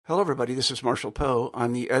Hello, everybody. This is Marshall Poe.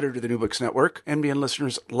 I'm the editor of the New Books Network. NBN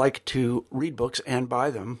listeners like to read books and buy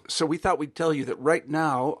them. So we thought we'd tell you that right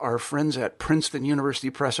now, our friends at Princeton University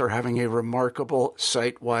Press are having a remarkable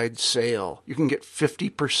site-wide sale. You can get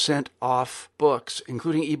 50% off books,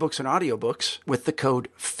 including ebooks and audiobooks, with the code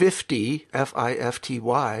 50,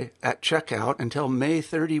 F-I-F-T-Y, at checkout until May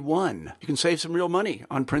 31. You can save some real money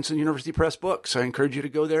on Princeton University Press books. I encourage you to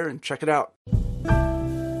go there and check it out.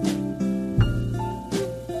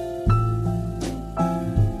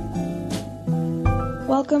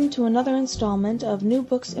 Welcome to another installment of New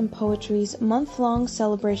Books in Poetry's month-long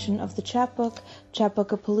celebration of the chapbook,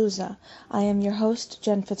 Chapbookapalooza. I am your host,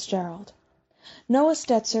 Jen Fitzgerald. Noah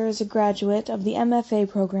Stetzer is a graduate of the MFA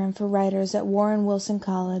program for writers at Warren Wilson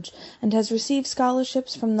College and has received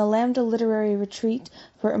scholarships from the Lambda Literary Retreat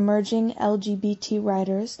for Emerging LGBT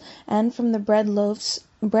Writers and from the Bread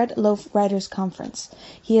Loaf Writers Conference.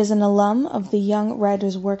 He is an alum of the Young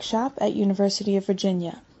Writers Workshop at University of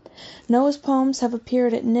Virginia. Noah's poems have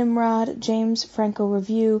appeared at Nimrod, James Franco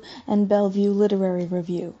Review, and Bellevue Literary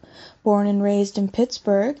Review. Born and raised in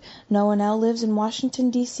Pittsburgh, Noah now lives in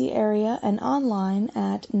Washington, D.C. area and online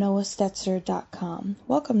at noahstetzer.com.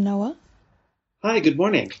 Welcome, Noah. Hi, good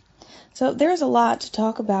morning. So there's a lot to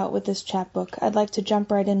talk about with this chapbook. I'd like to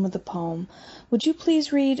jump right in with a poem. Would you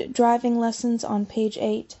please read Driving Lessons on page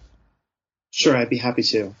 8? Sure, I'd be happy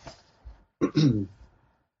to.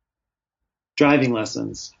 Driving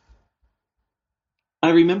Lessons. I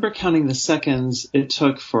remember counting the seconds it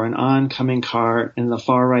took for an oncoming car in the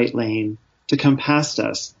far right lane to come past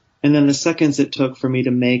us, and then the seconds it took for me to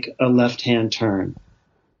make a left-hand turn.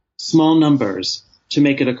 Small numbers to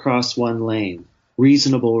make it across one lane.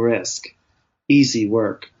 Reasonable risk. Easy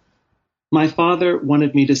work. My father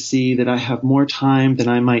wanted me to see that I have more time than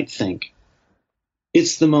I might think.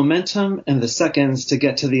 It's the momentum and the seconds to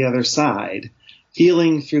get to the other side.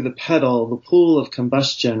 Feeling through the pedal, the pool of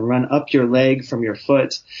combustion run up your leg from your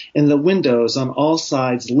foot, and the windows on all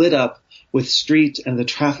sides lit up with street and the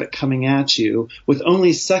traffic coming at you, with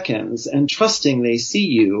only seconds, and trusting they see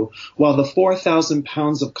you, while the 4,000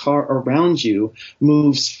 pounds of car around you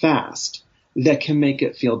moves fast, that can make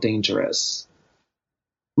it feel dangerous.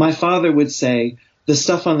 My father would say, the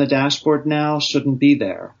stuff on the dashboard now shouldn't be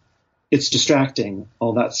there. It's distracting,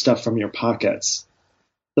 all that stuff from your pockets.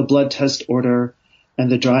 The blood test order, and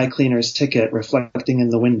the dry cleaner's ticket reflecting in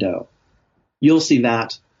the window. You'll see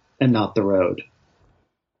that, and not the road.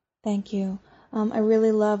 Thank you. I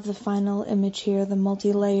really love the final image here, the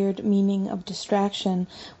multi-layered meaning of distraction.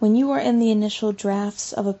 When you are in the initial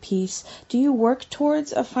drafts of a piece, do you work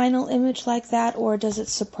towards a final image like that, or does it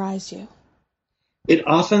surprise you? It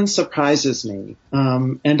often surprises me.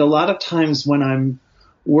 And a lot of times when I'm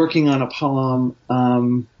working on a poem,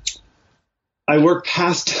 I work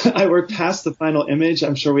past the final image.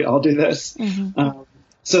 I'm sure we all do this. Mm-hmm.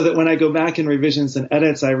 So that when I go back in revisions and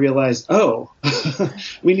edits, I realize,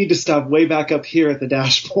 we need to stop way back up here at the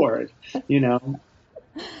dashboard,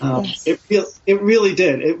 Yes. It really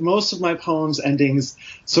did. Most of my poems' endings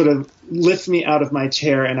sort of lift me out of my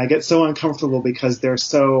chair, and I get so uncomfortable because they're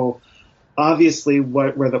so obviously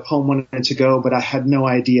where the poem wanted to go, but I had no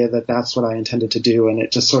idea that that's what I intended to do, and it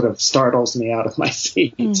just sort of startles me out of my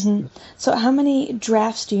seat. Mm-hmm. So how many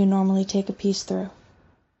drafts do you normally take a piece through?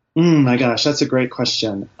 My gosh, that's a great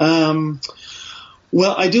question.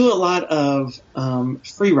 Well, I do a lot of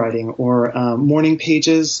free writing or morning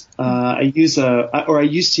pages. I used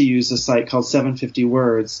to use a site called 750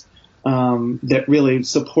 Words that really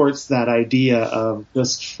supports that idea of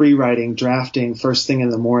just free writing, drafting first thing in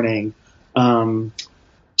the morning.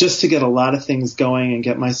 Just to get a lot of things going and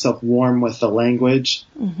get myself warm with the language.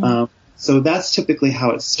 Mm-hmm. So that's typically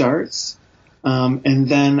how it starts. And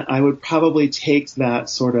then I would probably take that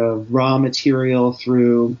sort of raw material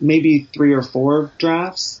through maybe 3 or 4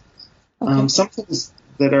 drafts. Okay. Some things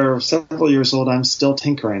that are several years old I'm still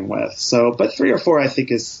tinkering with. But 3 or 4 I think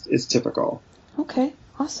is typical. Okay,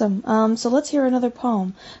 awesome. So let's hear another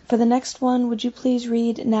poem. For the next one, would you please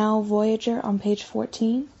read Now Voyager on page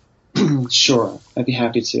 14? Sure, I'd be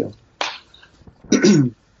happy to.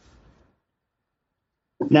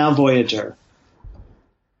 Now Voyager.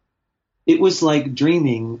 It was like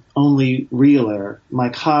dreaming, only realer. My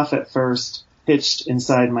cough at first hitched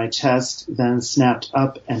inside my chest, then snapped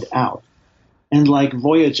up and out. And like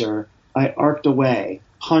Voyager, I arced away,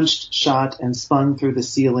 punched, shot, and spun through the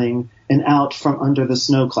ceiling and out from under the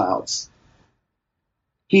snow clouds.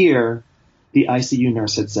 Here, the ICU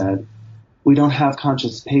nurse had said, we don't have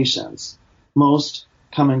conscious patients. Most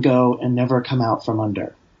come and go and never come out from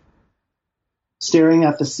under. Staring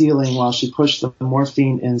at the ceiling while she pushed the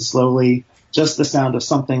morphine in slowly, just the sound of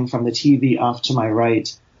something from the TV off to my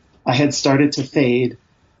right, I had started to fade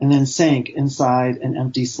and then sank inside an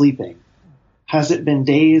empty sleeping. Has it been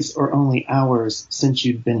days or only hours since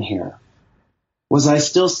you'd been here? Was I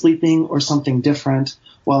still sleeping or something different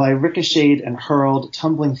while I ricocheted and hurled,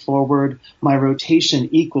 tumbling forward, my rotation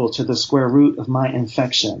equal to the square root of my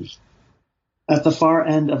infection? At the far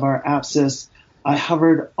end of our apsis, I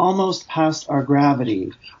hovered almost past our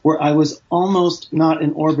gravity, where I was almost not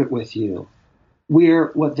in orbit with you.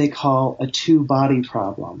 We're what they call a two-body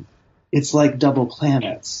problem. It's like double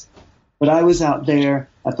planets. But I was out there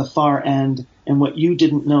at the far end, and what you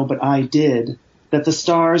didn't know but I did, that the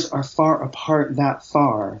stars are far apart that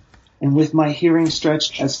far, and with my hearing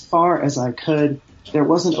stretched as far as I could, there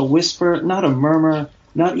wasn't a whisper, not a murmur,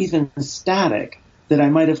 not even static, that I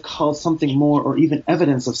might have called something more or even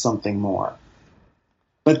evidence of something more.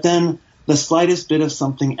 But then the slightest bit of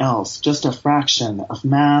something else, just a fraction of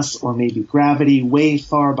mass or maybe gravity way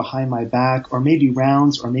far behind my back, or maybe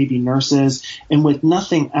rounds or maybe nurses, and with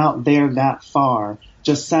nothing out there that far,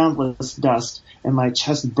 just soundless dust and my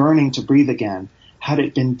chest burning to breathe again, had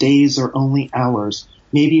it been days or only hours,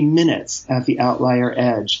 maybe minutes at the outlier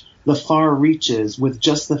edge, the far reaches with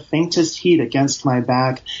just the faintest heat against my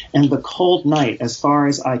back and the cold night as far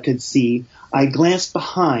as I could see, I glanced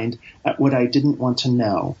behind at what I didn't want to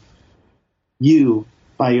know. You,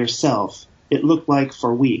 by yourself, it looked like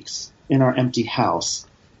for weeks, in our empty house,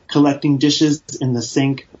 collecting dishes in the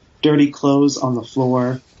sink, dirty clothes on the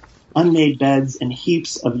floor, unmade beds and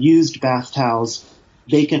heaps of used bath towels,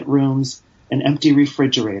 vacant rooms, an empty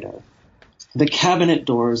refrigerator. The cabinet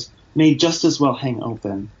doors may just as well hang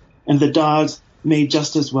open, and the dogs may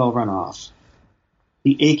just as well run off.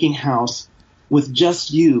 The aching house, with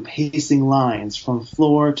just you pacing lines from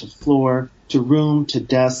floor to room to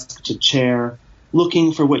desk to chair,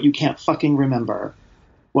 looking for what you can't fucking remember,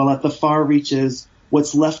 while at the far reaches,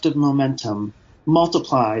 what's left of momentum,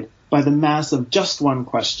 multiplied by the mass of just one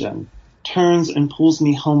question, turns and pulls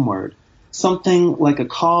me homeward, something like a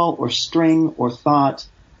call or string or thought,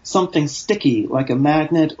 something sticky like a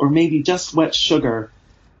magnet or maybe just wet sugar,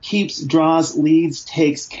 keeps, draws, leads,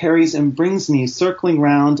 takes, carries, and brings me circling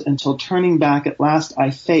round until turning back at last I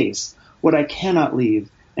face what I cannot leave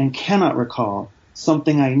and cannot recall,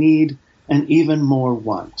 something I need and even more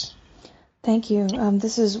want. Thank you.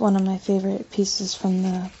 This is one of my favorite pieces from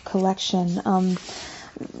the collection.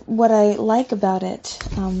 What I like about it,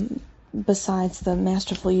 besides the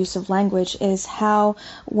masterful use of language, is how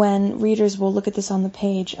when readers will look at this on the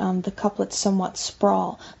page, the couplets somewhat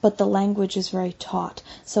sprawl, but the language is very taut.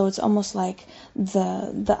 So it's almost like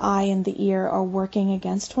the eye and the ear are working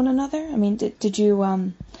against one another. I mean, did you?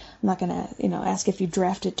 I'm not going to ask if you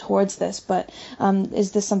drafted towards this, but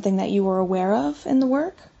is this something that you were aware of in the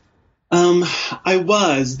work? I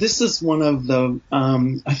was. This is one of the.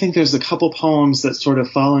 I think there's a couple poems that sort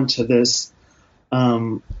of fall into this.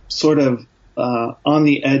 Sort of on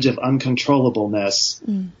the edge of uncontrollableness.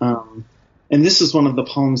 And this is one of the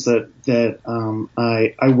poems that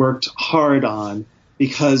I worked hard on,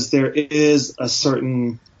 because there is a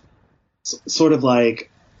certain sort of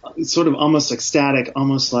almost ecstatic,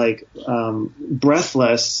 almost like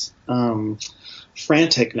breathless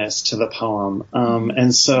franticness to the poem.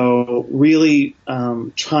 And so really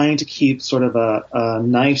trying to keep sort of a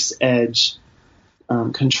knife's edge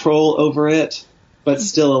control over it, but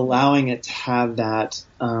still allowing it to have that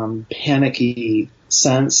panicky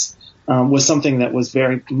sense was something that was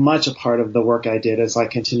very much a part of the work I did as I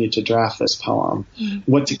continued to draft this poem.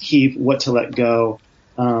 What to keep, what to let go,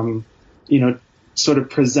 sort of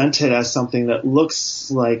present it as something that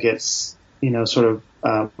looks like it's, sort of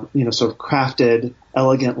crafted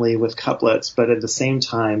elegantly with couplets, but at the same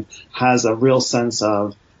time has a real sense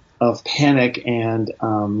of panic and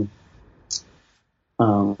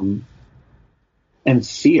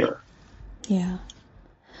fear. Yeah.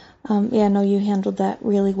 No, you handled that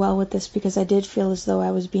really well with this, because I did feel as though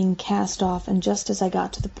I was being cast off, and just as I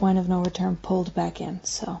got to the point of no return, pulled back in.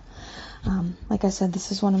 So, like I said,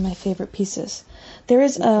 this is one of my favorite pieces. There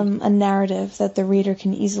is a narrative that the reader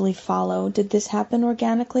can easily follow. Did this happen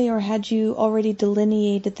organically, or had you already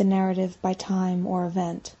delineated the narrative by time or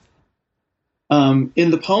event? In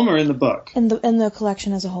the poem or in the book? In the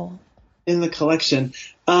collection as a whole. In the collection.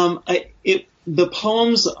 The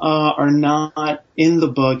poems are not in the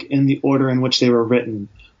book in the order in which they were written.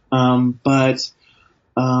 But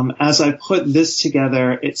as I put this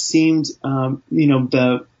together, it seemed,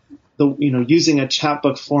 using a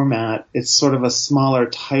chapbook format, it's sort of a smaller,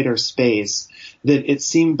 tighter space, that it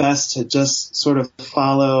seemed best to just sort of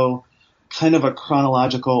follow kind of a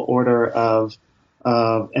chronological order of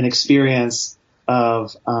an experience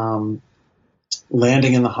of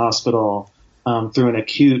landing in the hospital, through an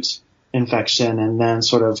acute infection and then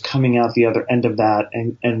sort of coming out the other end of that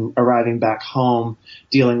and arriving back home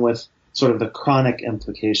dealing with sort of the chronic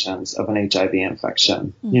implications of an HIV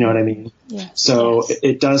infection. Mm-hmm. You know what I mean? Yes. So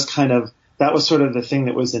it does kind of, that was sort of the thing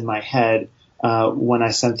that was in my head when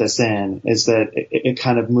I sent this in, is that it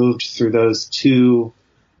kind of moved through those two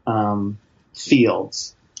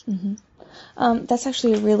fields. Mm-hmm. That's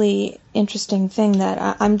actually a really interesting thing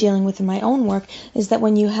that I'm dealing with in my own work, is that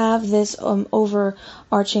when you have this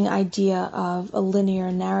overarching idea of a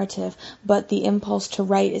linear narrative, but the impulse to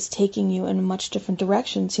write is taking you in much different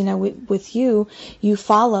directions. You know, with you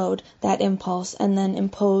followed that impulse and then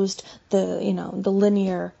imposed the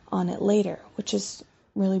linear on it later, which is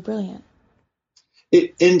really brilliant.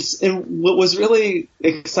 And what was really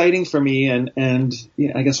exciting for me, and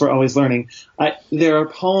I guess we're always learning,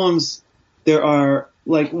 there are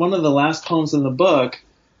like one of the last poems in the book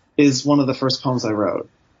is one of the first poems I wrote.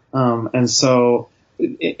 And so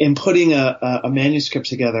in putting a manuscript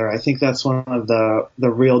together, I think that's one of the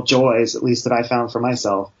real joys, at least that I found for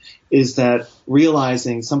myself, is that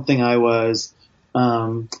realizing something I was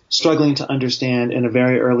struggling to understand in a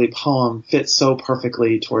very early poem fits so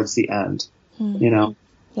perfectly towards the end. You know?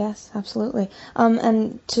 Yes, absolutely.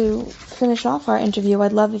 And to finish off our interview,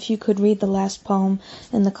 I'd love if you could read the last poem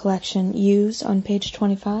in the collection, Use, on page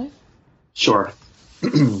 25. Sure.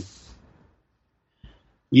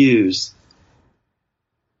 Use.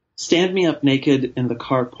 Stand me up naked in the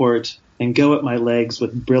carport and go at my legs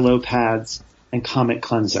with Brillo pads and Comet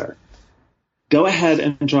cleanser. Go ahead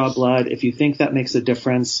and draw blood if you think that makes a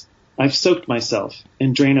difference. I've soaked myself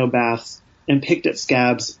in Drano baths and picked at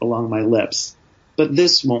scabs along my lips, but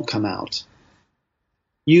this won't come out.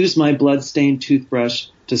 Use my blood-stained toothbrush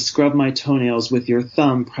to scrub my toenails with your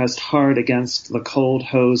thumb pressed hard against the cold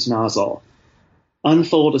hose nozzle.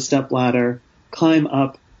 Unfold a stepladder, climb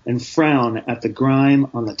up, and frown at the grime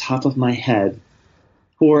on the top of my head.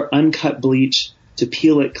 Pour uncut bleach to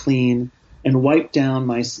peel it clean, and wipe down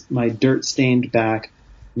my dirt-stained back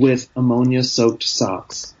with ammonia-soaked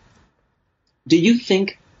socks. Do you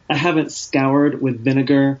think I haven't scoured with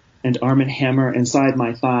vinegar and Arm & Hammer inside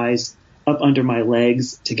my thighs, up under my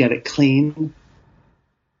legs to get it clean?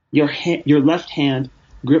 Your left hand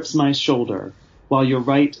grips my shoulder, while your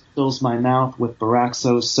right fills my mouth with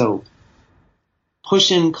Baraxo soap.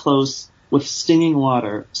 Push in close with stinging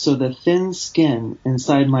water so the thin skin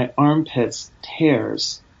inside my armpits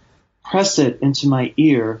tears. Press it into my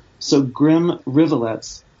ear so grim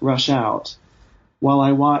rivulets rush out, while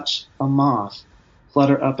I watch a moth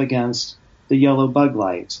flutter up against the yellow bug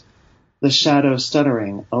light, the shadow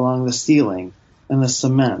stuttering along the ceiling and the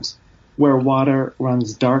cement where water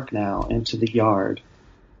runs dark now into the yard.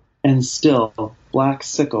 And still black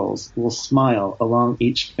sickles will smile along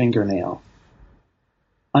each fingernail.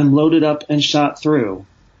 I'm loaded up and shot through,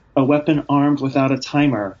 a weapon armed without a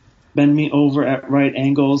timer. Bend me over at right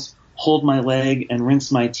angles, hold my leg and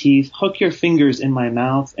rinse my teeth, hook your fingers in my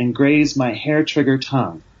mouth and graze my hair-trigger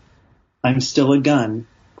tongue. I'm still a gun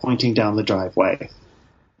pointing down the driveway.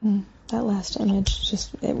 That last image,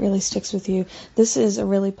 it really sticks with you. This is a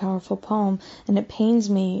really powerful poem, and it pains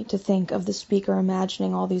me to think of the speaker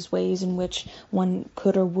imagining all these ways in which one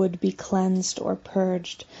could or would be cleansed or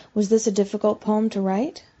purged. Was this a difficult poem to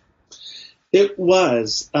write? It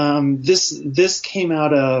was. This came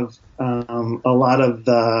out of a lot of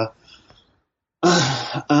the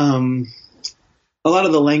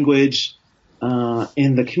language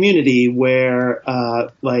in the community where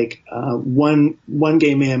one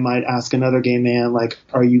gay man might ask another gay man, like,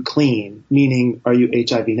 are you clean? Meaning, are you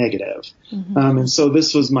HIV negative? Mm-hmm. And so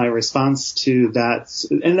this was my response to that.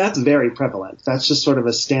 And that's very prevalent. That's just sort of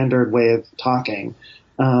a standard way of talking.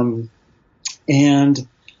 And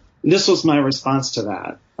this was my response to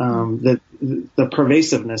that. The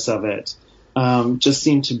pervasiveness of it just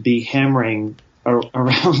seemed to be hammering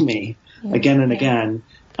around me again and again.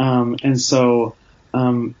 And so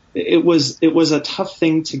it was a tough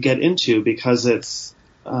thing to get into because it's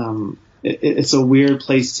a weird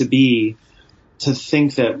place to be, to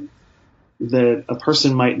think that a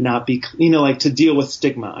person might not be, like to deal with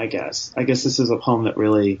stigma, I guess. I guess this is a poem that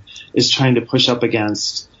really is trying to push up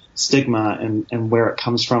against stigma and where it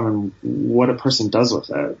comes from and what a person does with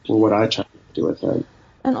it, or what I try to do with it.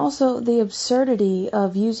 And also the absurdity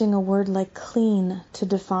of using a word like clean to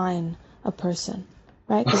define a person.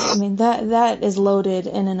 Right? Because, that is loaded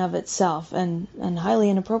in and of itself and highly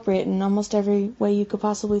inappropriate in almost every way you could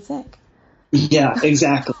possibly think. Yeah,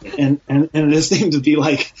 exactly. And this seemed to be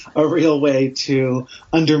like a real way to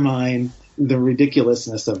undermine the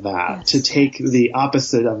ridiculousness of that, yes. To take the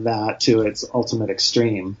opposite of that to its ultimate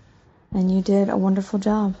extreme. And you did a wonderful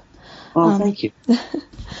job. Oh, thank you.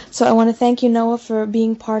 So I want to thank you, Noah, for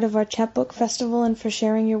being part of our Chapbook Festival and for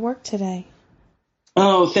sharing your work today.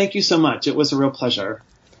 Oh, thank you so much. It was a real pleasure.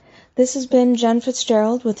 This has been Jen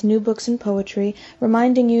Fitzgerald with New Books in Poetry,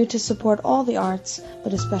 reminding you to support all the arts,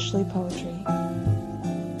 but especially poetry.